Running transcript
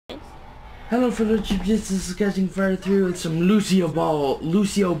Hello fellow GPS, this is Catching Fire 3 with some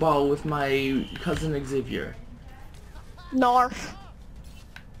LucioBall with my cousin Xavier. North.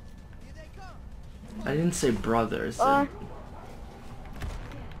 I didn't say brother, I said...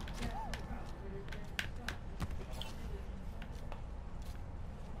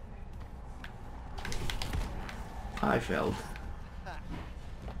 I failed.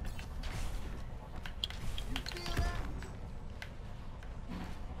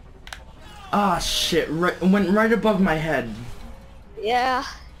 Ah shit, went right above my head. Yeah,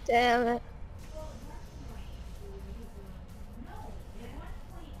 damn it.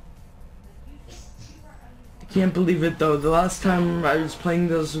 I can't believe it though, the last time I was playing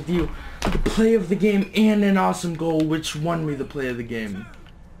this with you, the play of the game and an awesome goal, which won me the play of the game.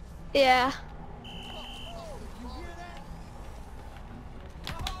 Yeah.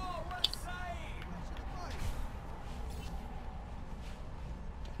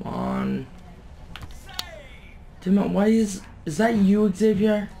 Come on. Damn it, why is that you,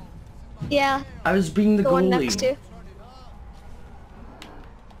 Xavier? Yeah. I was being the one goalie. next to.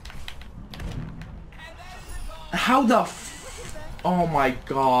 How the oh my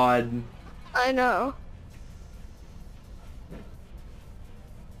god. I know.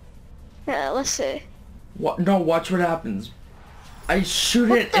 Yeah, let's see. What? No, watch what happens. I shoot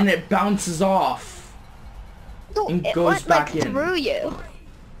it and it bounces off. No, and it goes went, back like, in. through you.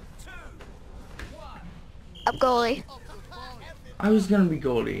 Up goalie. I was gonna be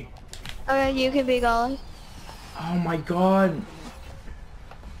goalie. Okay, you can be goalie. Oh my god.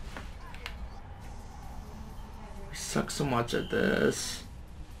 I suck so much at this.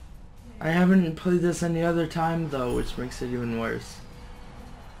 I haven't played this any other time though, which makes it even worse.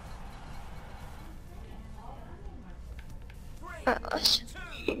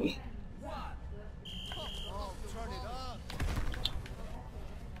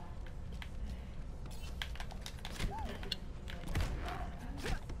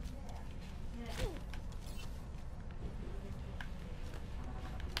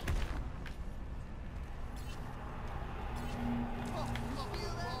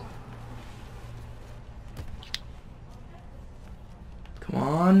 Come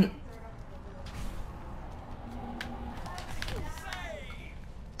on.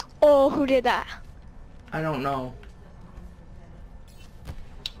 Oh, who did that? I don't know.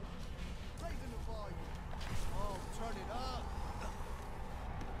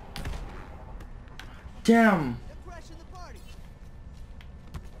 Damn.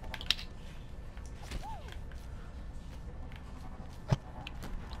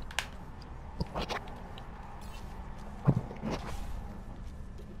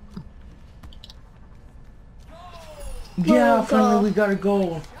 Yeah, finally we got a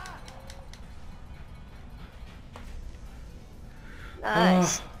goal.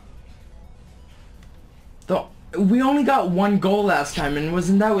 Nice. We only got one goal last time, and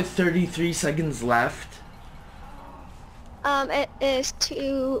wasn't that with 33 seconds left? It is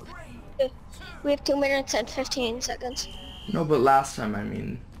we have 2 minutes and 15 seconds. No, but last time, I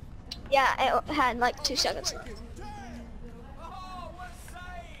mean. Yeah, it had like 2 seconds left.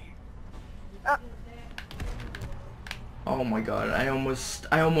 Oh my god, I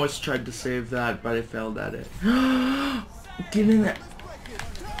almost tried to save that, but I failed at it. Get in there.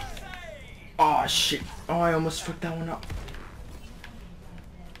 Oh shit. Oh, I almost fucked that one up.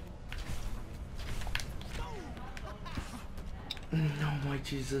 No, my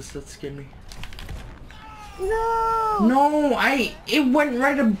Jesus, that scared me. No! No, it went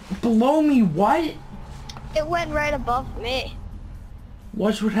right below me, what? It went right above me.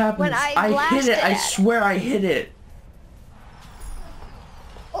 Watch what happens. When I hit it, I blasted it. swear I hit it.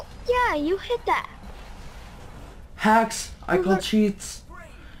 Oh, yeah, you hit that. Hacks, I call cheats.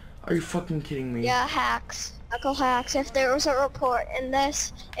 Are you fucking kidding me? Yeah, hacks. I call hacks. If there was a report in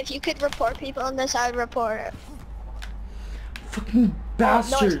this, if you could report people in this, I'd report it. Fucking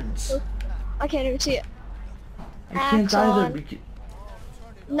bastards. No, I can't even see it. I can't either because...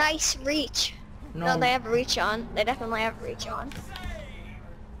 Nice reach. No, they have reach on. They definitely have reach on.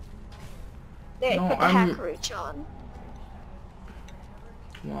 They put the hack reach on.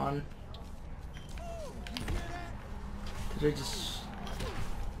 Come on. Did I just...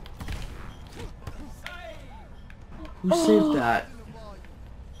 Who saved that?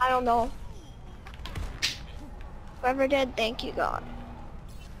 I don't know. Whoever did, thank you, God.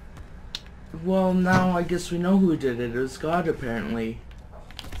 Well, now I guess we know who did it. It was God, apparently.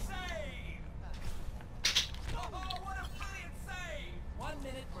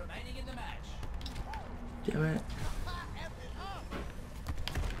 Damn it.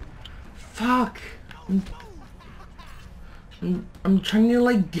 Fuck! I'm I'm trying to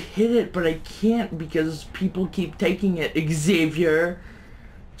like hit it, but I can't because people keep taking it. Xavier.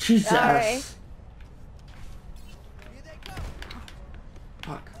 Jesus. Sorry.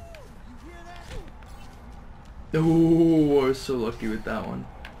 Fuck. Oh, I was so lucky with that one.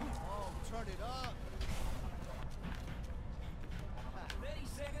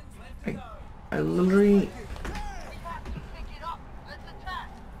 I literally...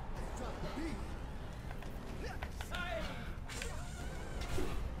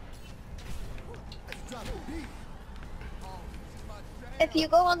 If you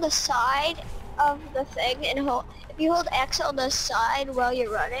go on the side of the thing and if you hold X on the side while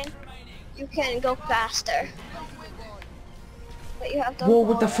you're running, you can go faster. But you have to Whoa,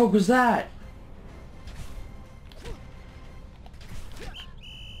 what the hold fuck was that?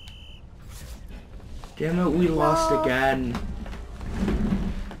 Damn it, we lost again.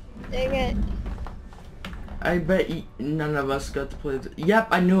 Dang it. I bet none of us got to play Yep,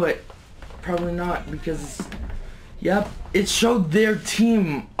 I knew it. Probably not, because... Yep, it showed their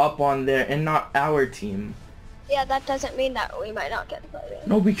team up on there and not our team. Yeah, that doesn't mean that we might not get to play it.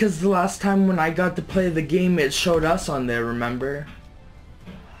 No, because the last time when I got to play the game, it showed us on there, remember?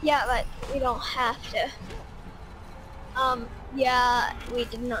 Yeah, but we don't have to. Yeah, we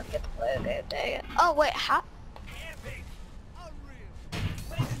did not get to play the game. Dang it. Oh, wait, how?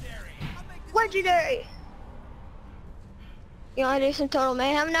 Legendary! You wanna do some Total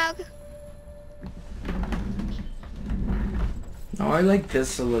Mayhem now? No, I like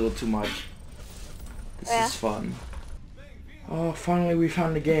this a little too much. This is fun. Oh, finally we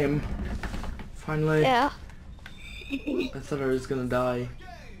found a game. Finally. Yeah. I thought I was gonna die.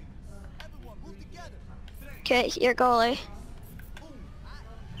 Okay, your goalie.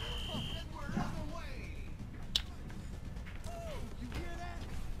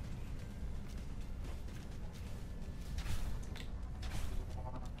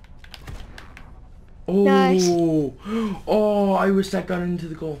 Oh, Nice. Oh, I wish that got into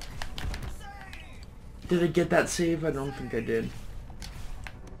the goal. Did I get that save? I don't think I did.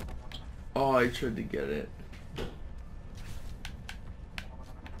 Oh, I tried to get it.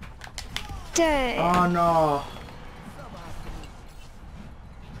 Dang. Oh no.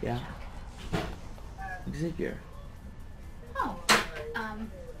 Yeah. Xavier. Oh,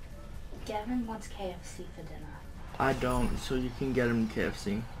 Gavin wants KFC for dinner. I don't, so you can get him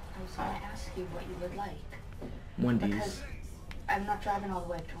KFC. I was gonna ask you what you would like. Wendy's. Because I'm not driving all the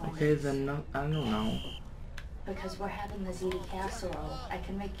way up to Wendy's. Okay, then no, I don't know. Because we're having the ziti casserole. I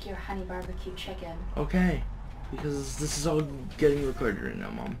can make your honey barbecue chicken. Okay. Because this is all getting recorded right now,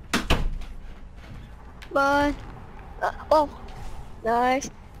 Mom. Bye. Oh.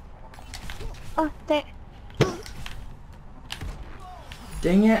 Nice. Oh, dang.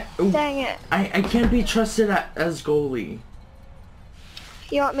 Dang it. Ooh, Dang it. I can't be trusted as goalie.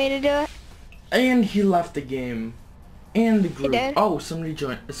 You want me to do it? And he left the game. And the group. did? Oh, somebody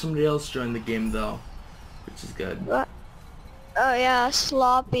else joined the game though. Which is good. What? Oh yeah,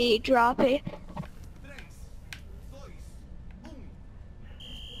 sloppy, droppy.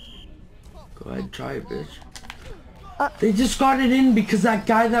 Go ahead, try it, bitch. They just got it in because that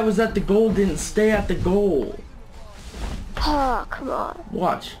guy that was at the goal didn't stay at the goal. Oh, come on.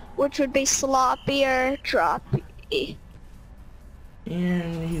 Watch. Which would be sloppy or droppy?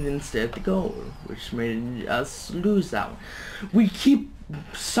 And he didn't stay at the goal, which made us lose that one. We keep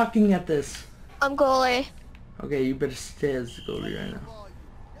sucking at this. I'm goalie. Okay, you better stay as the goalie right now.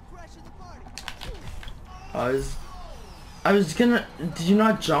 I was gonna... Did you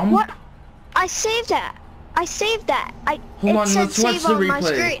not jump? What? I saved that. I saved that. Hold on, it said let's watch save the on my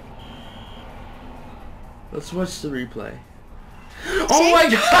replay. screen. Let's watch the replay. Oh my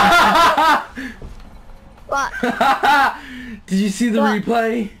god! What? Did you see the What?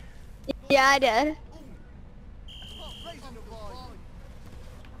 replay? Yeah, I did.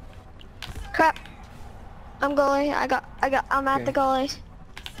 Crap. I'm goalie. I'm at the goalie.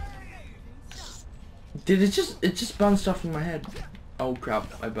 Did it just bounced off in my head? Oh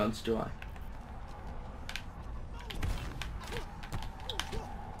crap, I bounced, do I?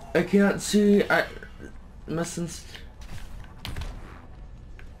 I can't see, missing.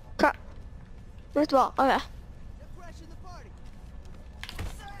 Crap. Where's the ball? Okay.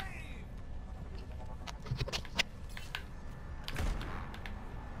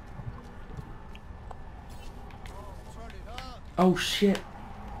 Oh shit.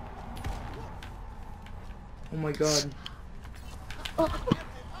 Oh my god.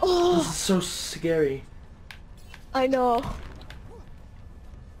 Oh, This is so scary. I know.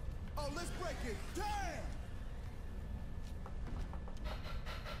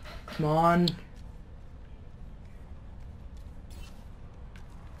 Come on.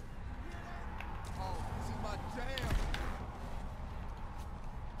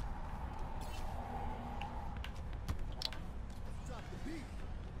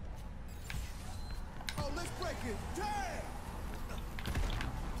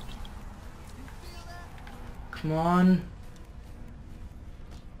 Come on.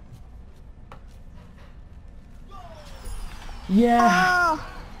 Yeah. Oh,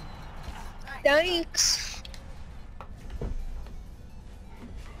 thanks.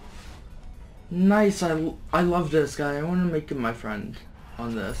 Nice. I love this guy. I want to make him my friend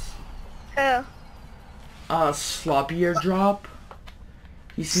on this. Oh, Sloppy airdrop.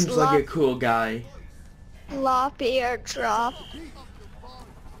 He seems like a cool guy. floppy airdrop.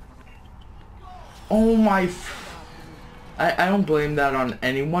 Oh my. I don't blame that on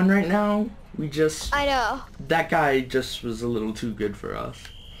anyone right now. We just. I know. That guy just was a little too good for us.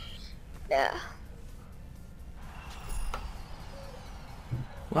 Yeah.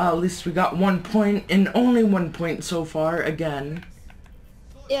 Well, at least we got 1 point and only 1 point so far again.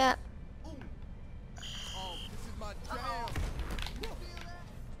 Yeah.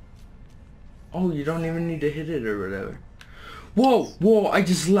 Oh, you don't even need to hit it or whatever. Whoa, whoa, I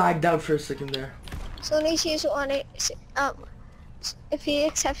just lagged out for a second there. So Lucius if he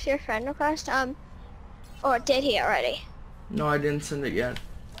accepts your friend request, or did he already? No, I didn't send it yet.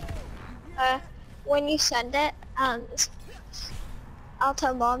 When you send it, I'll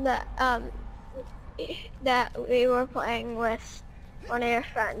tell Mom that that we were playing with one of your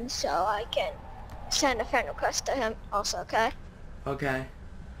friends, so I can send a friend request to him also, okay? Okay.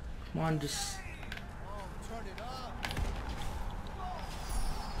 Come on, just...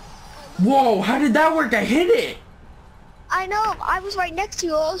 Whoa, how did that work? I hit it! I know, I was right next to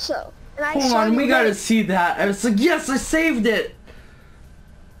you also. And I Hold saw on, you we hit gotta it. see that. I was like, yes, I saved it!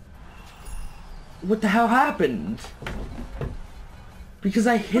 What the hell happened? Because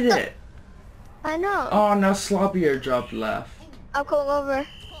I hit it. I know. Oh, now Sloppy airdrop left. I'm going over.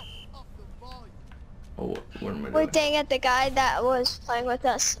 Oh, what am I doing? We're dang at the guy that was playing with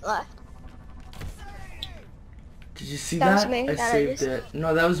us left. Did you see That was that? me. I That saved is- it.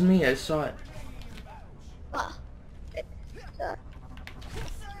 No, that was me. I saw it. Oh.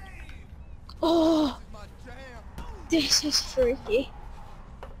 Oh, this is freaky.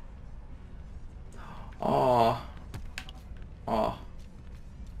 Oh. Oh.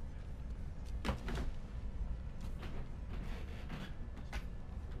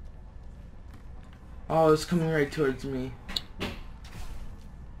 Oh, it's coming right towards me.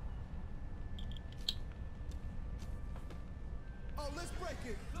 Oh, let's break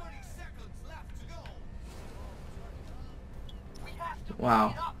it. 30 seconds left to go. We have to Wow.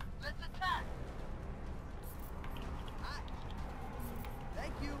 break it up. Let's attack.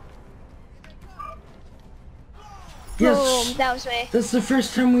 Thank you. Yes! Boom, that was me. That's the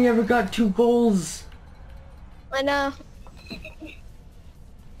first time we ever got 2 goals. I know.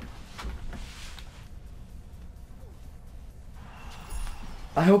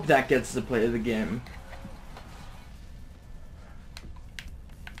 I hope that gets the play of the game.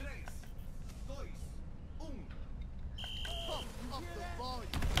 Pump up the volume.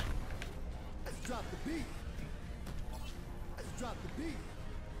 Let's drop the beat. Let's drop the beat.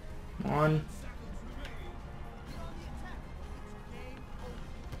 Come on.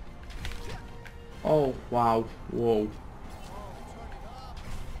 Oh, wow. Whoa.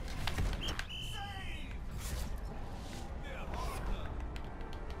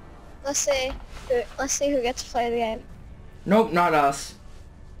 Let's see who gets to play the game. Nope, not us.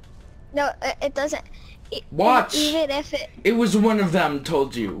 No, it doesn't. Watch. Even if it. It was one of them,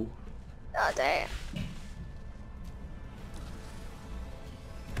 told you. Oh damn.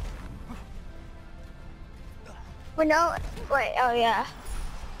 Well, no. Wait. Oh yeah.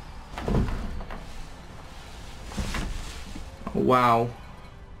 Wow.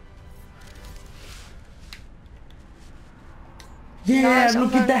 Yeah, Nice,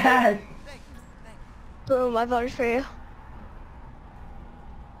 look at I'm that. Boom! I voted for you.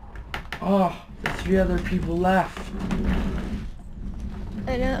 Oh, the 3 other people left.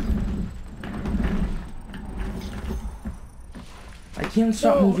 I know. I can't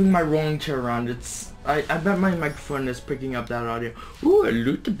stop Whoa. moving my rolling chair around. I bet my microphone is picking up that audio. Ooh, a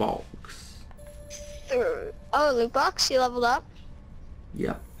loot box. Oh, loot box. You leveled up.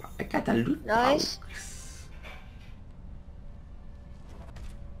 Yep, I got a loot Nice. box.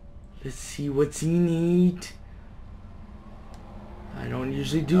 Let's see what's in it. I don't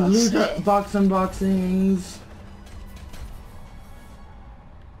usually do Let's loot see. box unboxings.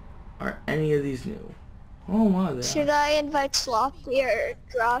 Are any of these new? Oh wow, they Should are. I invite Sloppy or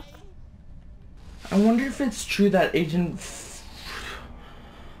Drop? I wonder if it's true that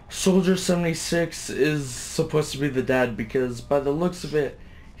Soldier 76 is supposed to be the dad because by the looks of it,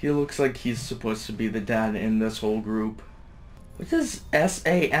 he looks like he's supposed to be the dad in this whole group. What does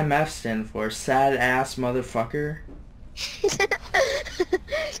SAMF stand for? Sad ass motherfucker?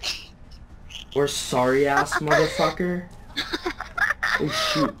 Or sorry ass motherfucker? Oh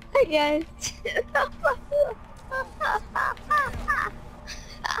shoot. Yes.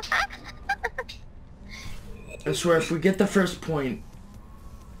 I swear if we get the first point...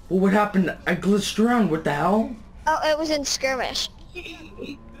 Well, what happened? I glitched around, what the hell? Oh, it was in skirmish.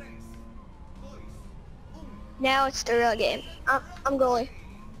 Now it's the real game. I'm goalie.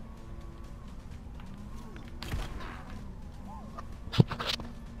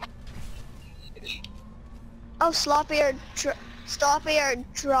 Oh, sloppy or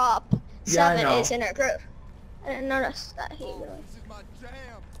drop. Yeah, I 7 know. is in our group. I didn't notice that he really. This is my jam.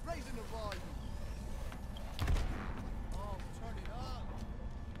 Raising the volume. Oh, turn it up.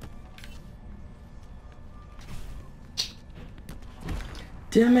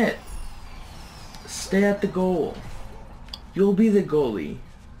 Damn it! Stay at the goal. You'll be the goalie.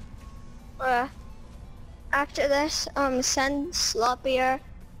 After this, send sloppier.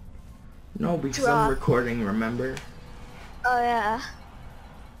 No, because I'm Drop. recording, remember? Oh yeah.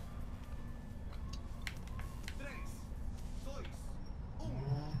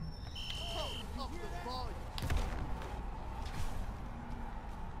 Up the volume.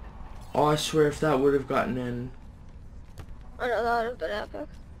 Oh, I swear if that would have gotten in. I know that would have been epic.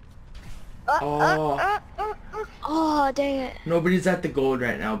 Oh. Oh, dang it. Nobody's at the goal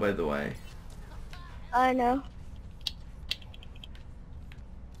right now, by the way. I know.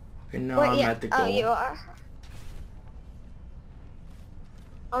 Okay, now Wait, I'm yeah. at the goal. Oh, you are.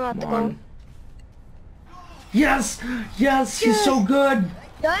 I'm at the Come goal. on. Yes! Yes! He's so good!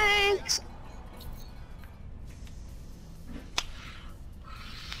 Thanks!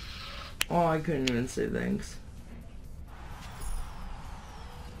 Oh, I couldn't even say thanks.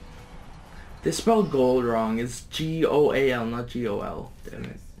 They spelled gold wrong. It's G-O-A-L, not G-O-L. Damn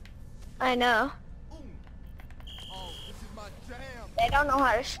it. I know. Oh, this is my jam. They don't know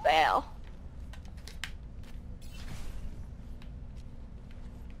how to spell.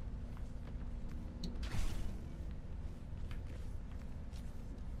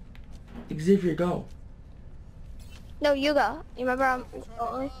 Xavier, go. No, you go. You remember I'm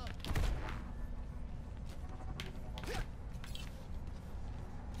goalie?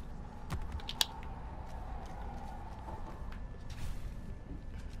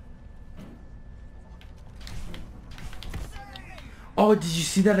 Oh, did you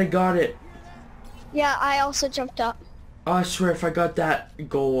see that? I got it. Yeah, I also jumped up. Oh, I swear if I got that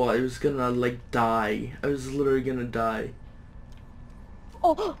goal, I was gonna, like, die. I was literally gonna die.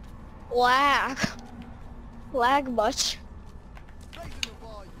 Oh, lag. Lag much. Raising the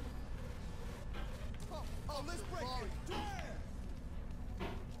volume. Oh, let's break it.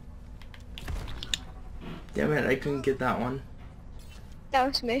 Damn it, I couldn't get that one. That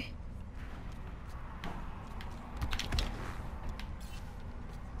was me.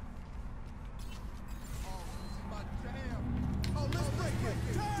 Oh, let's break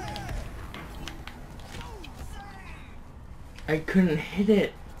it. I couldn't hit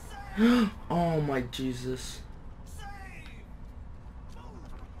it. Oh my Jesus.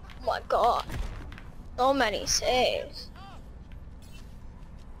 Oh my god. So many saves.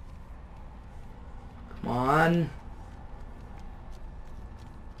 Come on.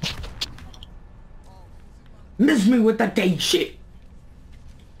 Miss me with that gay shit.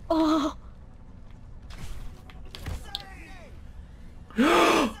 Oh,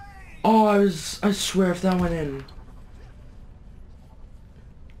 Oh, I swear if that went in.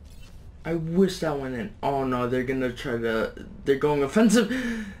 I wish that went in. Oh no, they're gonna they're going offensive.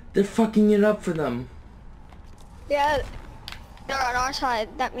 They're fucking it up for them. yeah. They're on our side.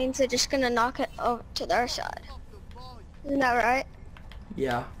 That means they're just gonna knock it over to their side. Isn't that right?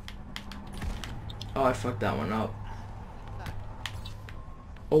 Yeah. Oh, I fucked that one up.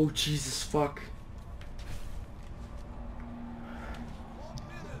 Oh, Jesus, fuck.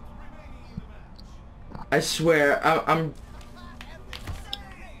 I swear,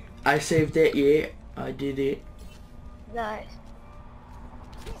 I saved it, yeah. I did it. Nice.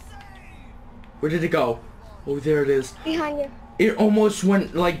 Where did it go? Oh, there it is. Behind you. It almost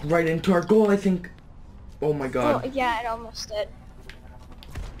went, like, right into our goal, I think. Oh my god. Oh, yeah, it almost did.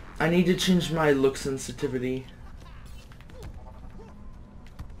 I need to change my look sensitivity.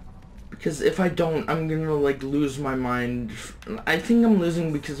 Because if I don't, I'm gonna, like, lose my mind. I think I'm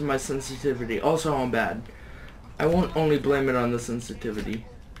losing because of my sensitivity. Also, I'm bad. I won't only blame it on the sensitivity.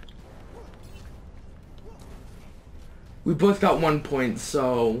 We both got 1 point,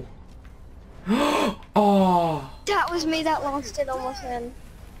 so... Oh! That was me that lost it almost in.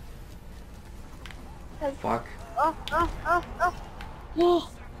 Fuck. Oh.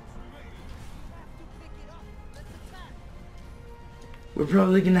 Oh. We're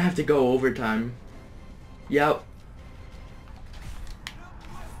probably gonna have to go overtime. Yep.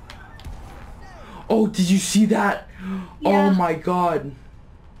 Oh, did you see that? Yeah. Oh my god.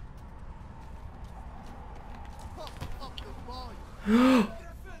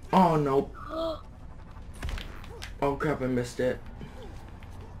 Oh no. Oh crap, I missed it.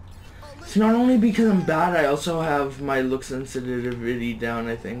 It's not only because I'm bad, I also have my look sensitivity down,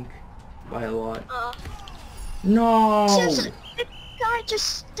 I think. By a lot. No! The guy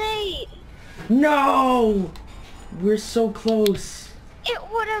just stayed. No! We're so close. It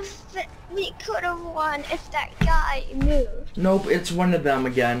would have, we could have won if that guy moved. Nope, it's one of them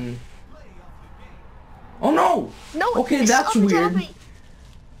again. Oh no! No, Okay, it's that's on weird. top of-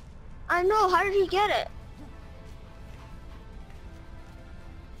 I know, how did he get it?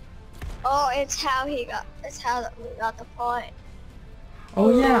 Oh, it's how we got the point.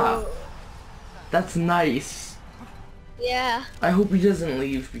 Oh yeah. That's nice. Yeah. I hope he doesn't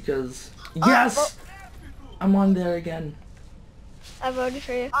leave because... Yes! I'm on there again. I voted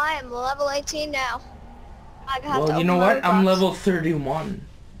for you. I am level 18 now. I got Well, to you know open what? my I'm box. level 31.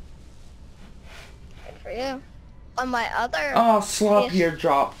 Good for you. On my other... Oh, slop Yes. your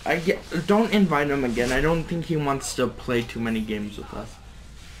drop. Don't invite him again. I don't think he wants to play too many games with us.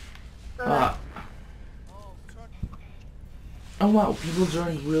 Oh wow, people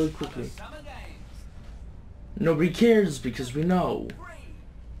joined really quickly. Nobody cares because we know.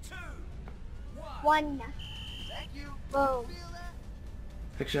 1. Boom.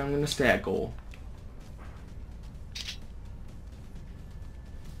 Actually, I'm gonna stay at goal.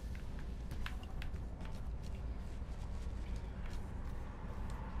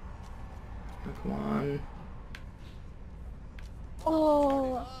 Come on.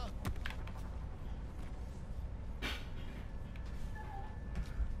 Oh.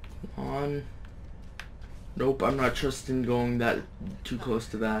 Come on. Nope, I'm not trusting going that too close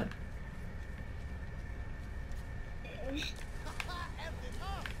to that.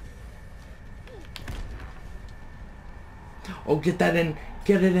 Oh, get that in.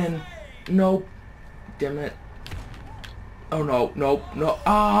 Get it in. Nope. Damn it. Oh no, nope, no.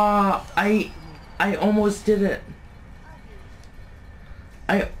 Ah, I almost did it.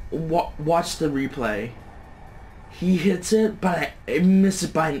 I watched the replay. He hits it, but I miss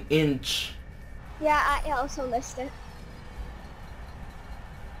it by an inch. Yeah, I also missed it.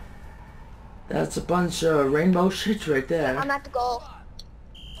 That's a bunch of rainbow shit right there. I'm at the goal.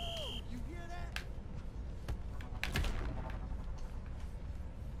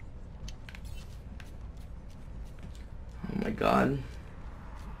 Oh my god.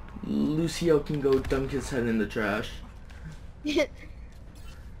 Lucio can go dunk his head in the trash.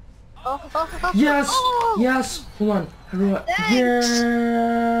 Oh. Yes! Oh. Yes! Hold on. How do I... Thanks.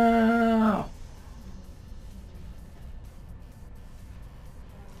 Yeah!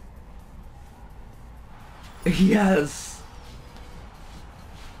 Yes!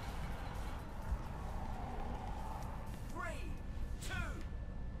 3, 2,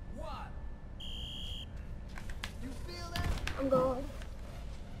 1. You feel that? I'm going.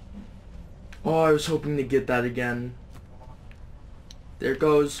 Oh, I was hoping to get that again. There it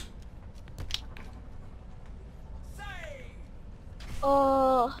goes. Save!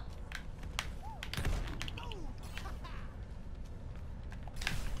 Oh.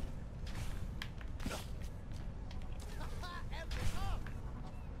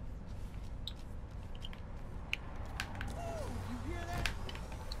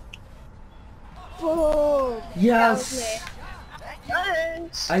 Oh. Yes!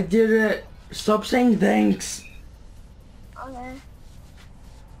 Thanks. I did it! Stop saying thanks! Okay.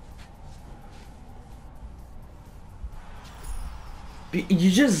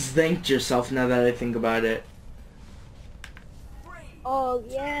 You just thanked yourself now that I think about it. 3, Oh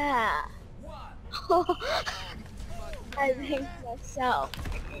yeah. 1. I think myself.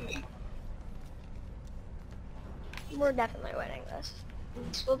 We're definitely winning this.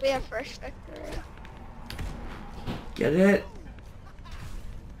 This will be our first victory. Get it?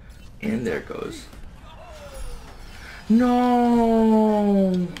 And there it goes.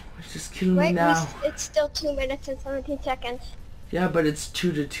 No! It's just killing me Wait, now. it's still 2 minutes and 17 seconds. Yeah, but it's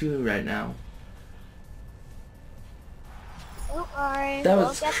 2-2 right now. Don't worry. That we'll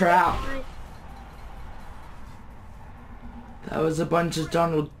was get crap. this time. That was a bunch of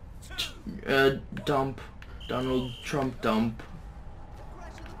Donald Trump dump.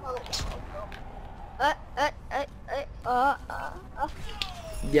 Oh,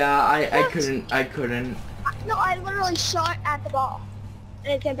 Yeah, I couldn't. No, I literally shot at the ball,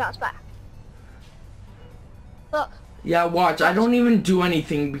 and it didn't bounce back. Look. Yeah, watch. I don't even do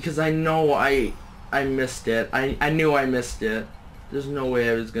anything because I know I missed it. I knew I missed it. There's no way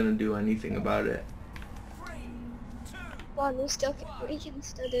I was gonna do anything about it. Well, we can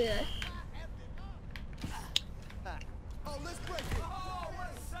still do that. Oh, let's break it.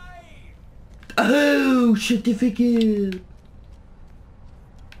 Oh, certificate.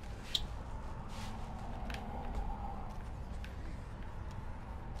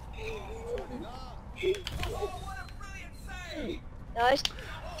 Nice.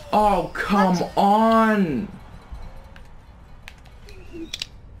 Oh, come on.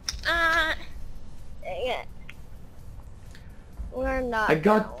 Dang it. We're not. I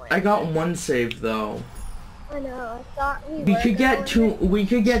got one save though. I know. I thought We could get two. We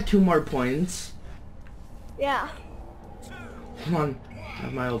could get 2 more points. Yeah. Come on, I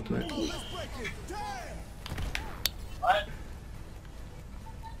have my ultimate. Let's break it. Damn.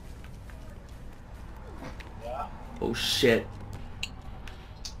 Oh shit.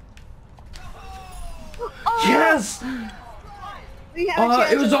 Oh, Yes! we have a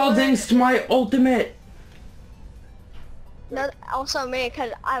chance It was to all win. thanks to my ultimate. No, also me,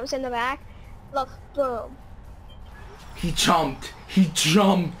 because I was in the back. Look, boom. He jumped. He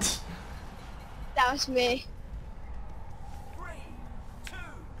jumped. That was me.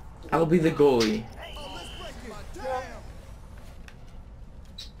 I'll be the goalie. Oh, let's break it. Damn.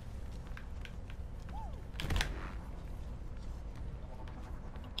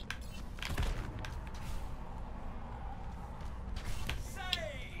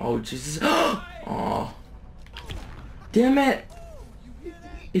 Oh Jesus. Oh. Damn it.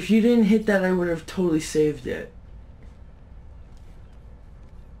 If you didn't hit that, I would have totally saved it.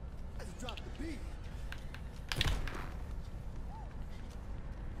 Let's drop the beat.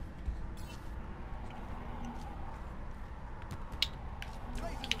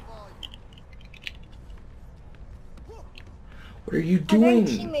 Raising the volume. What are you I think doing?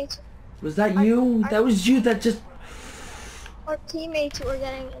 teammates, Was that you? That was you that just... our teammates were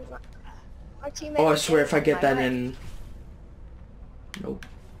getting in my, our teammates. Oh, I were swear if I getting get that my way. in... Nope.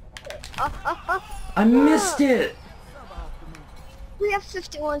 Oh. I missed it. We have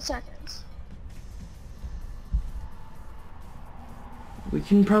 51 seconds. We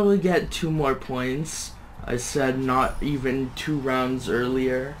can probably get 2 more points. I said not even 2 rounds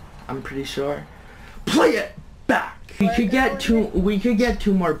earlier. I'm pretty sure. Play it back. We could get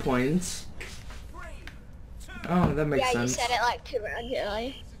 2 more points. Oh, that makes Yeah, sense. you said it like 2 rounds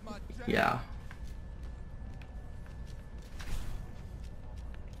early. Yeah.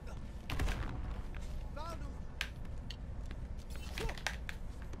 Found him.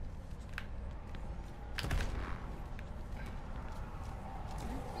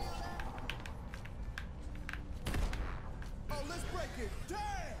 Oh, let's break it. Damn.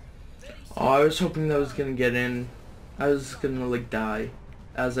 Oh, I was hoping that was gonna get in. I was gonna like die,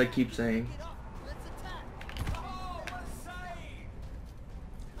 as I keep saying.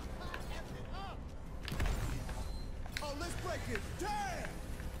 Oh, let's break it. Damn.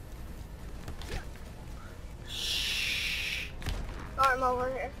 Shh. Oh, I'm over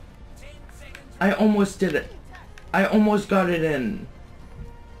here. I almost did it. I almost got it in.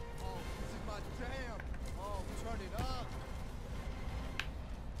 Oh, this is my jam. Oh, turn it up.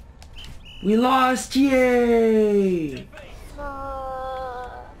 We lost! Yay!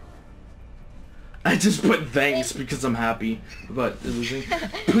 I just put thanks because I'm happy about losing.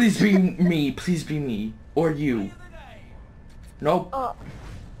 Please be me. Please be me. Or you. Nope. Oh,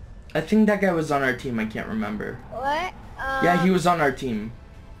 I think that guy was on our team. I can't remember. what? Yeah, he was on our team.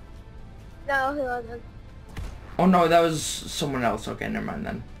 No, he wasn't. Oh no, that was someone else. Okay, never mind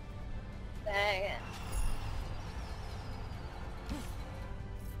then. Dang it.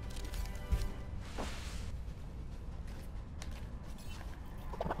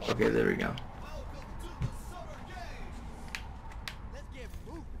 Okay, there we go.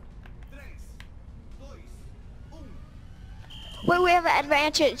 Wait, we have an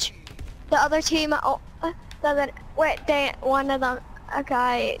advantage. The other team, wait, one of them, a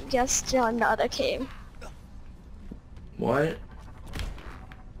guy just joined the other team. What?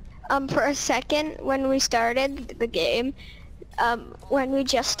 For a second, when we started the game, when we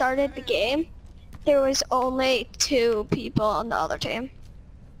just started the game, there was only 2 people on the other team.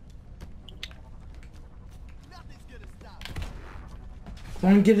 Nothing's gonna stop.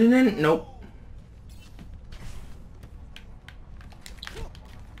 Want to get it in? Nope.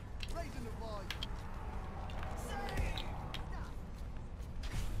 Raising the volume.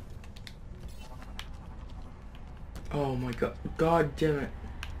 Oh my god. God damn it.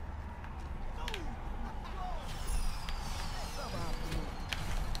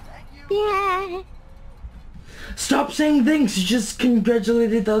 Yeah. Stop saying things. You just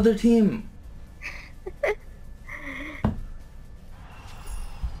congratulated the other team.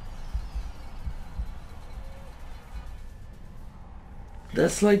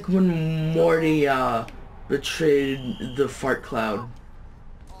 That's like when Morty betrayed the fart cloud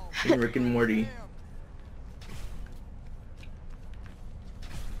in Rick and Morty.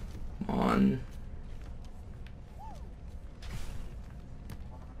 Come on.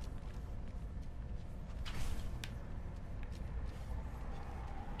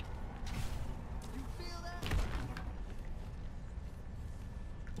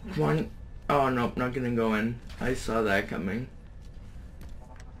 One. Oh nope, not gonna go in. I saw that coming.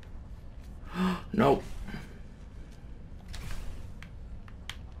 Nope.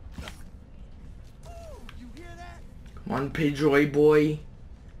 Come on, Pedro A boy.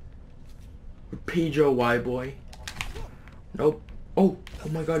 Or Pedro Y boy. Nope. Oh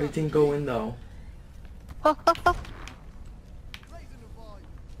my god, it didn't go in though. I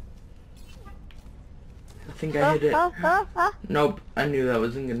think I hit it. Nope, I knew that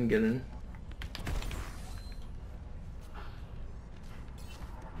wasn't gonna get in.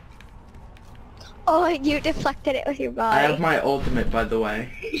 Oh, you deflected it with your body. I have my ultimate, by the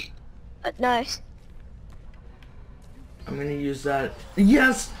way. Nice. I'm gonna use that.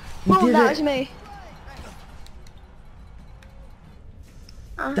 Yes! We Oh, did that it! was me.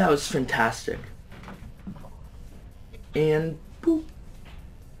 That was fantastic. And boop.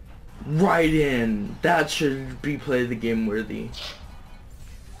 Right in. That should be play the game worthy.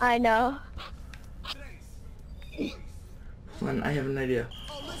 I know. Hold on, I have an idea.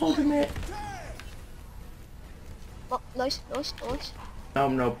 Ultimate. Oh, nice. Oh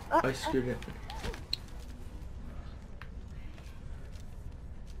no, I screwed it.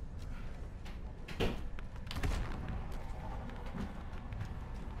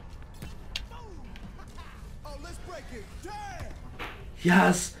 Oh, let's break it. Damn.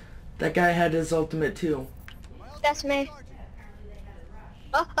 Yes! That guy had his ultimate too. That's me.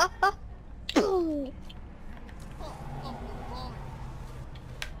 Boom.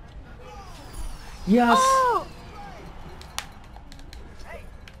 Yes! Oh!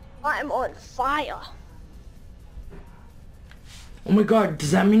 I'm on fire. Oh my god, does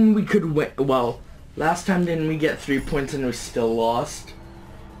that mean we could win? Well, last time didn't we get 3 points and we still lost?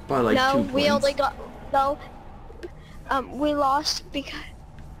 By like 2 No, points. we only got, no, we lost because,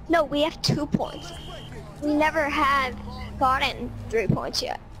 no, we have 2 points. We never had gotten 3 points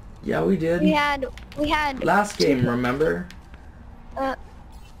yet. Yeah, we did. We had Last 2 game, points. remember?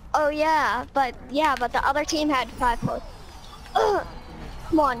 Oh yeah, but the other team had 5 points.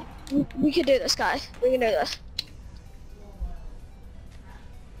 Come on, we can do this, guys. We can do this.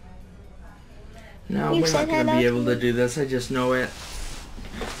 No, You we're said not gonna hello be to able to me. do this, I just know it.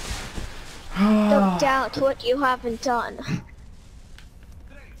 Don't doubt what you haven't done.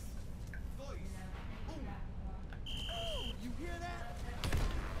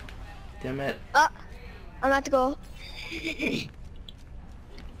 Damn it. I'm about to go.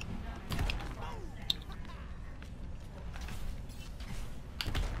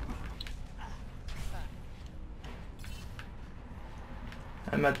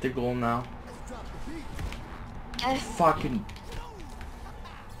 I'm at the goal now. Fucking.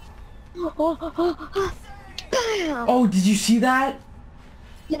 Bam! Oh, did you see that?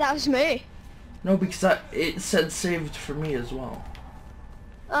 Yeah, that was me. No, because it said saved for me as well.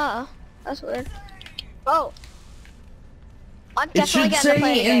 That's weird. Oh. I'm It definitely should getting to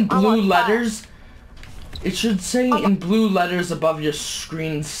play say the in game. I'm blue on fire. letters. It should say in blue letters above your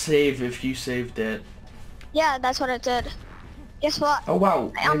screen save if you saved it. Yeah, that's what it did. Guess what? Oh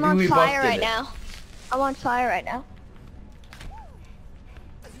wow, I'm maybe on we fire both did right it. now. I'm on fire right now.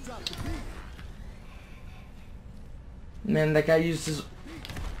 Man, that guy used his...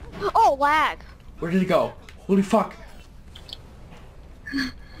 Oh, lag. Where did it go? Holy fuck.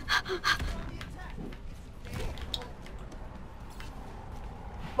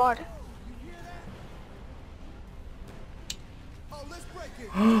 Bored. Oh, let's break it.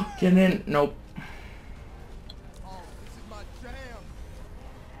 Get in. Nope. Oh, this is my jam.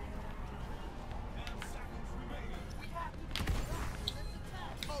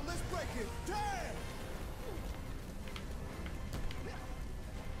 Oh, let's break it. Damn.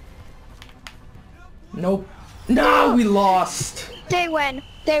 Nope. No, we lost. They win.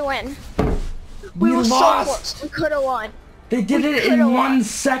 They win. We were so lost. close. We could have won. They did We it coulda in won. 1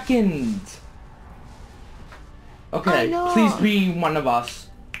 second. I Okay, know. please be one of us.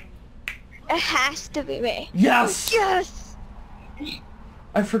 It has to be me. Yes! Yes!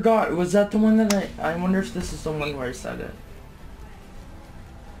 I forgot. Was that the one that I wonder if this is the one where I said it.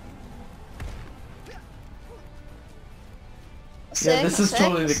 Yeah, this is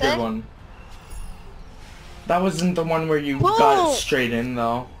totally the good one. That wasn't the one where you got it straight in,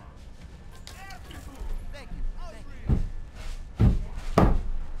 though.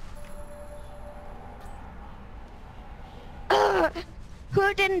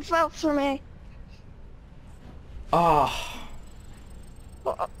 Who didn't vote for me? Ah.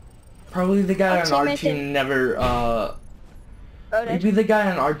 Probably the guy on our teammate team never, Voted. maybe the guy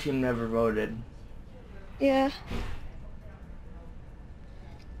on our team never voted. Yeah.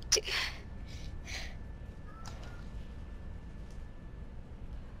 Do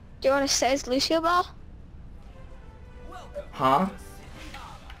you want to stay as LucioBall? Huh?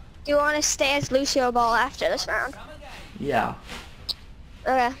 Do you want to stay as LucioBall after this round? Yeah.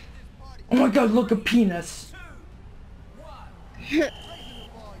 Okay. Oh my god, look, a penis.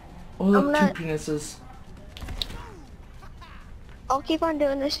 Oh, look, I'm two penises. I'll keep on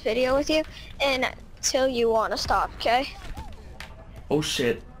doing this video with you until you want to stop, okay? Oh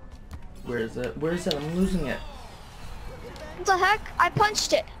shit. Where is it? Where is it? I'm losing it. What the heck? I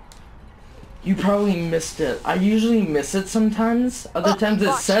punched it. You probably missed it. I usually miss it sometimes. Other times it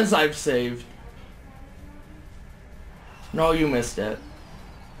watch. says I've saved. No, you missed it.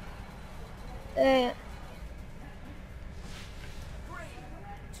 Ah.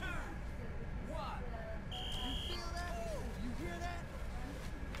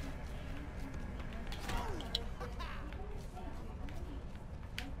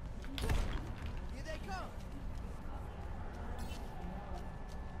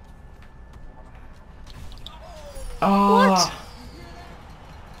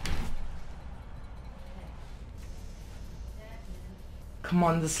 Come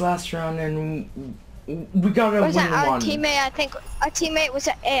on, this last round, and we gotta Was win that our one. teammate? I think our teammate was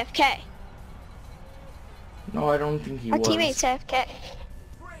at AFK. No, I don't think he Our was. teammate's AFK.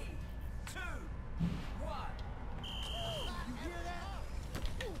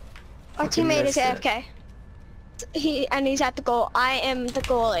 Our Fucking teammate is missed it. AFK. He's at the goal. I am the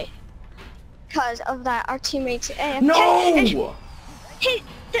goalie. Because of that, our teammate's AFK. No!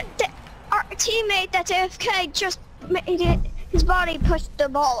 Our teammate that's AFK just made it. His body pushed the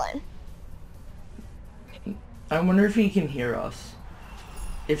ball in. I wonder if he can hear us.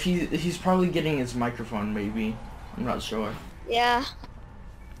 If he's probably getting his microphone, maybe. I'm not sure. Yeah.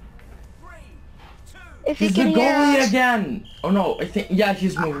 If he He's the can hear goalie us. again! Oh no, I think, yeah,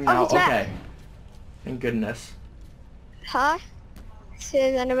 he's moving now. he's back. Okay. Thank goodness. Huh? Is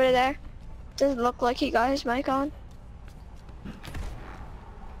anybody there? Doesn't look like he got his mic on.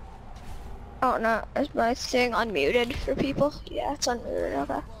 Oh no, is my thing unmuted for people? Yeah, it's unmuted,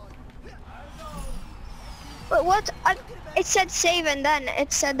 okay. But what? It said save and then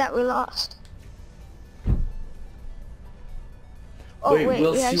it said that we lost. Oh Wait,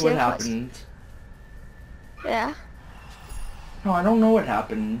 we'll we have see what 0 points. happened. Yeah. No, I don't know what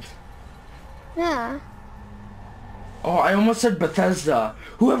happened. Yeah. Oh, I almost said Bethesda.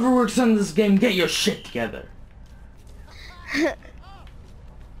 Whoever works on this game, get your shit together.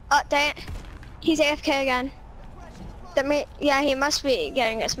 Oh, dang it. He's AFK again. Yeah, he must be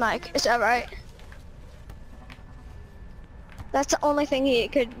getting his mic. Is that right? That's the only thing he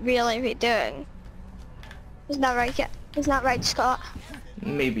could really be doing. Isn't that right, isn't that right, Scott?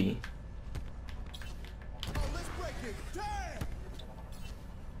 Maybe.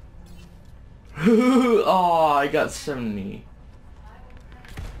 Oh, I got 70.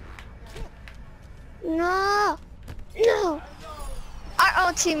 No! No! Our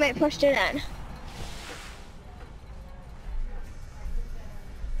own teammate pushed it in.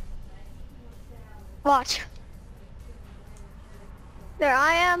 Watch. There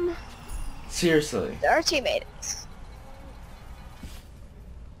I am. Seriously. There our teammate is.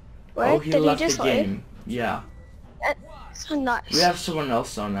 Wait, Oh, he did left he just the leave? game. Yeah. That's so nice. We have someone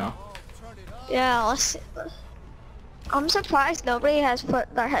else though now. Yeah, let's see. I'm surprised nobody has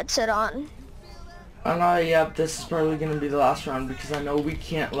put their headset on. I know, yeah, this is probably gonna be the last round because I know we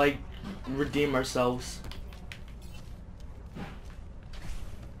can't, like, redeem ourselves.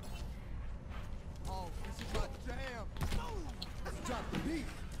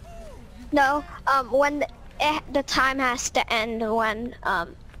 No, when the time has to end when,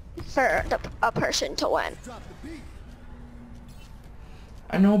 for a person to win.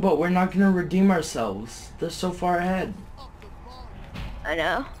 I know, but we're not gonna redeem ourselves. They're so far ahead. I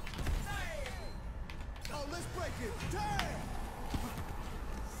know.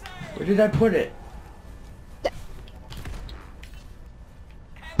 Where did I put it? Boom!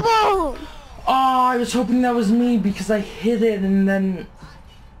 Oh, I was hoping that was me because I hit it and then...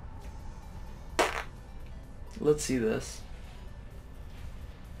 Let's see this.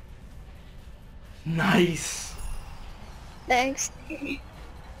 Thanks.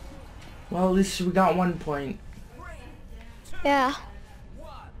 Well, at least we got 1 point. Yeah.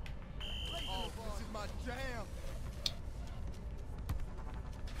 Oh, this is my jam.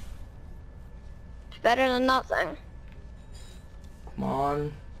 Better than nothing. Come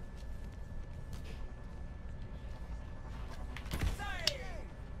on.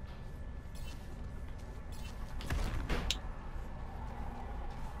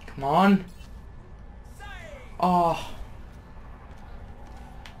 Come on. Oh.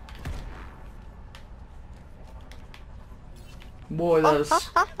 Boy, that was... You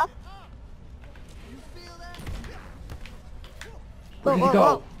feel that? Where'd he Whoa,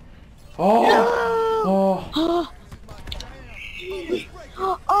 go? Oh. Oh.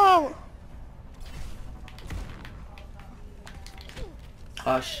 Oh!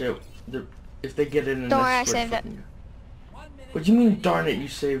 Oh shit. If they get it in Don't worry, I this, saved it. What do you mean, darn it, you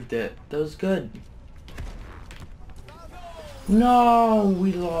saved it? That was good. No,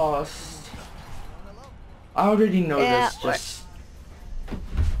 we lost. I already know Yeah, this, just...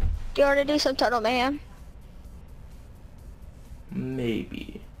 Do you already do some Total Mayhem?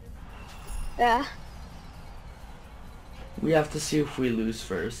 Maybe. Yeah. We have to see if we lose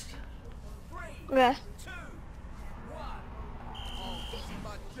first. Yeah.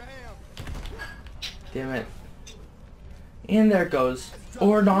 My jam. Damn it. And there it goes.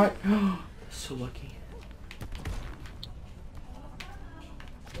 Or not. So lucky.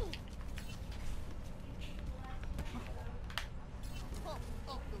 Pump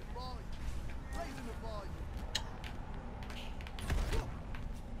up the volume. Raising the volume.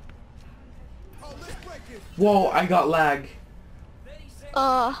 Oh, let's break it. Whoa, I got lag.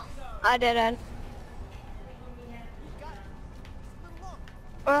 I didn't.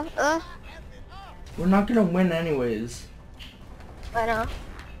 We're not gonna win anyways. I know.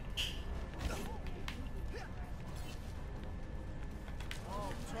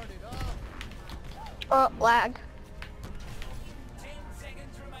 Oh, turn it up. Oh, lag.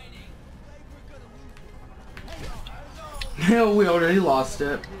 We already lost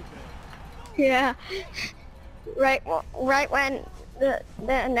it. Yeah. Right when the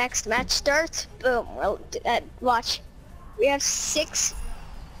next match starts, boom, watch. We have 6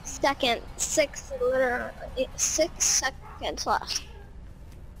 seconds left.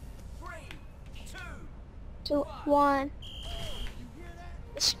 2, 1.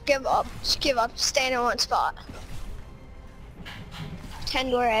 Just give up. Just give up. Stay in one spot.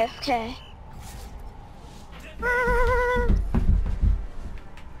 Pretend we're AFK.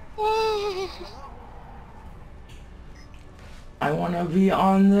 I wanna be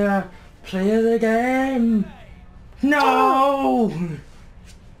on there. Play the game. No!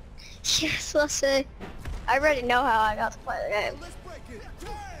 Yes, let's see. I already know how I got to play the game. Let's break it.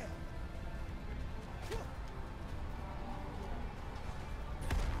 Jam.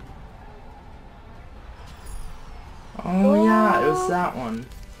 Oh yeah, it was that one.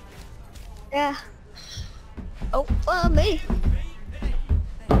 Yeah. Oh, me.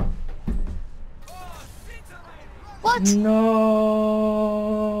 What?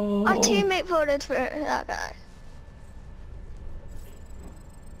 No. Our teammate voted for that guy.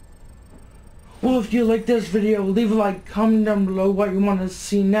 Well, if you like this video, leave a like, comment down below what you want to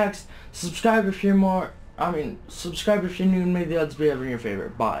see next. Subscribe if you're subscribe if you're new, and may the odds be ever in your favor.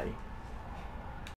 Bye.